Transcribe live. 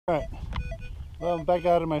Alright, well, I'm back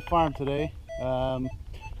out at my farm today. You can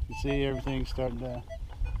see everything's starting to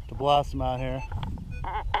blossom out here.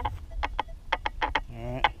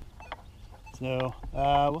 Alright, so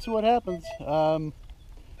we'll see what happens. I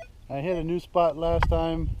hit a new spot last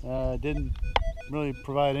time, didn't really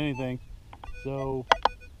provide anything, so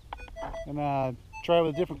I'm gonna try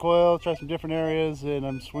with a different coil, try some different areas, and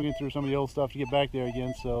I'm swinging through some of the old stuff to get back there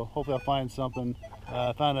again, so hopefully I'll find something.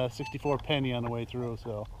 I found a 64 penny on the way through,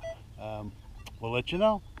 so we'll let you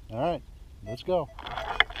know. Alright, let's go.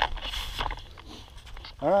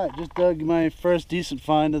 Alright, just dug my first decent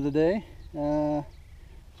find of the day.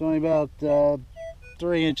 It's only about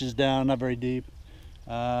 3 inches down, not very deep.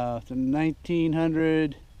 It's a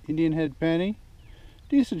 1900 Indian head penny.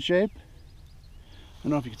 Decent shape. I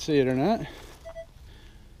don't know if you can see it or not.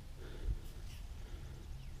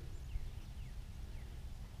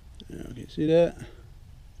 Okay, see that?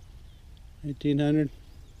 1900.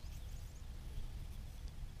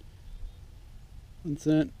 1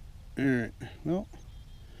 cent. Alright, well,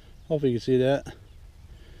 hopefully you can see that.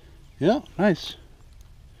 Yeah, nice.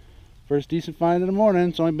 First decent find in the morning.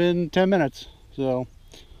 It's only been 10 minutes, so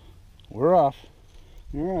we're off.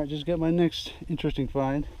 Alright, just got my next interesting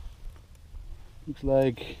find. Looks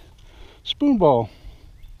like spoon bowl.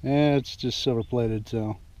 Yeah, it's just silver plated,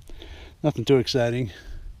 so nothing too exciting.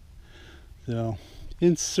 So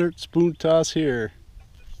insert spoon toss here.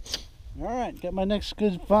 Alright, got my next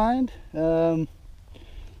good find.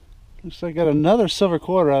 Looks like I got another silver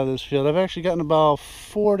quarter out of this field. I've actually gotten about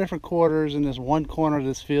 4 different quarters in this one corner of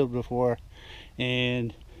this field before,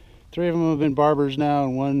 and 3 of them have been barbers now,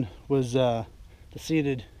 and one was the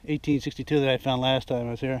seeded 1862 that I found last time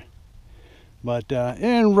I was here. But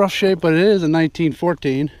in rough shape, but it is a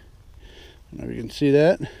 1914. I don't know if you can see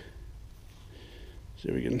that. See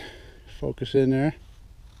if we can focus in there.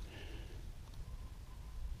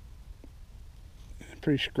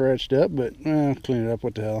 Pretty scratched up, but I'll clean it up,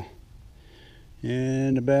 what the hell.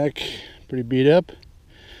 And the back, pretty beat up,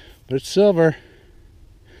 but it's silver.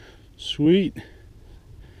 Sweet.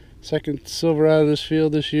 Second silver out of this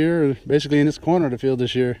field this year, basically in this corner of the field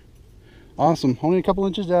this year. Awesome. Only a couple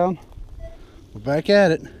inches down. We're back at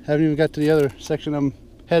it. Haven't even got to the other section I'm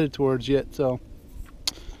headed towards yet, so.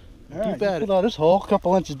 Alright, pulled out this hole, a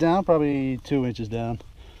couple inches down, probably 2 inches down.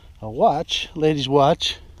 A watch, ladies'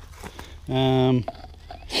 watch.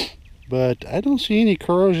 But I don't see any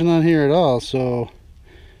corrosion on here at all, so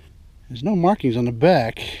there's no markings on the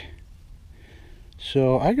back.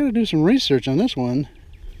 So I gotta do some research on this one,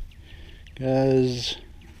 because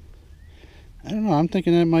I don't know, I'm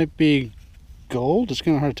thinking that might be gold. It's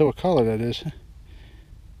kind of hard to tell what color that is.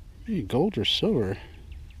 Maybe gold or silver.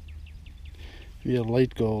 Maybe a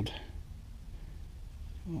light gold.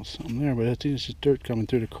 Oh, something there, but I think it's just dirt coming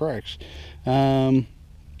through the cracks. Yeah,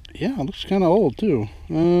 it looks kind of old too.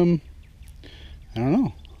 I don't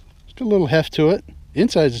know. It's got a little heft to it.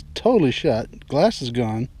 Inside is totally shut. Glass is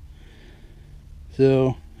gone.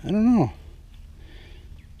 So I don't know.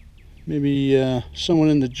 Maybe someone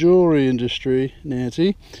in the jewelry industry,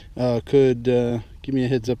 Nancy, could give me a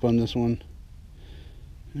heads up on this one.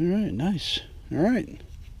 All right, nice. All right,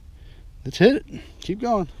 let's hit it. Keep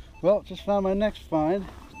going. Well, just found my next find.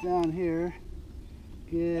 It's down here.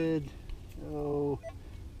 Good. Oh,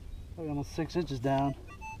 probably almost 6 inches down.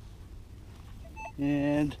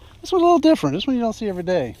 And this one's a little different. This one you don't see every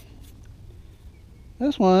day.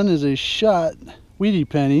 This one is a shot weedy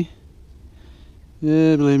penny.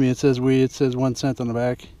 Yeah, believe me, it says weed. It says 1 cent on the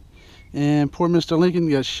back. And poor Mr. Lincoln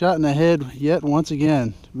got shot in the head yet once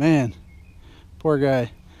again. Man, poor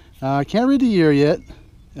guy. I can't read the year yet.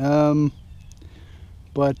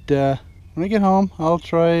 But when I get home, I'll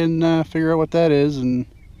try and figure out what that is. And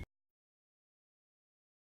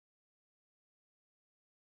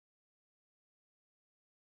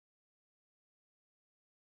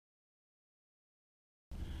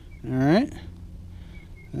all right.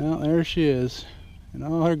 Well, there she is in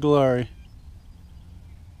all her glory.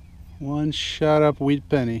 One shot up wheat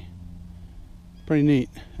penny. Pretty neat.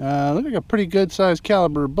 Looked like a pretty good sized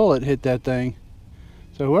caliber bullet hit that thing.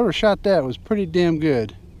 So whoever shot that was pretty damn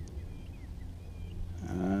good.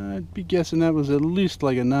 I'd be guessing that was at least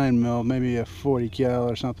like a 9mm, maybe a 40 cal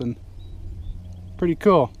or something. Pretty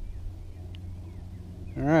cool.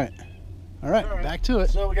 Alright. Alright, back to it.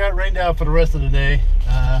 So we got rained out for the rest of the day.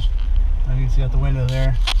 You can see out the window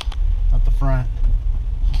there, out the front.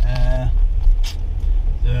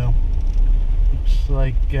 So looks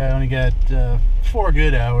like I only got 4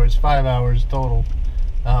 good hours, 5 hours total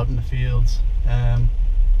out in the fields.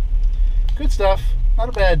 Good stuff, not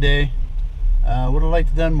a bad day. Would have liked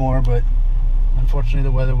to have done more, but unfortunately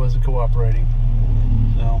the weather wasn't cooperating.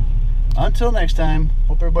 So until next time,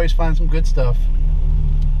 hope everybody's finding some good stuff.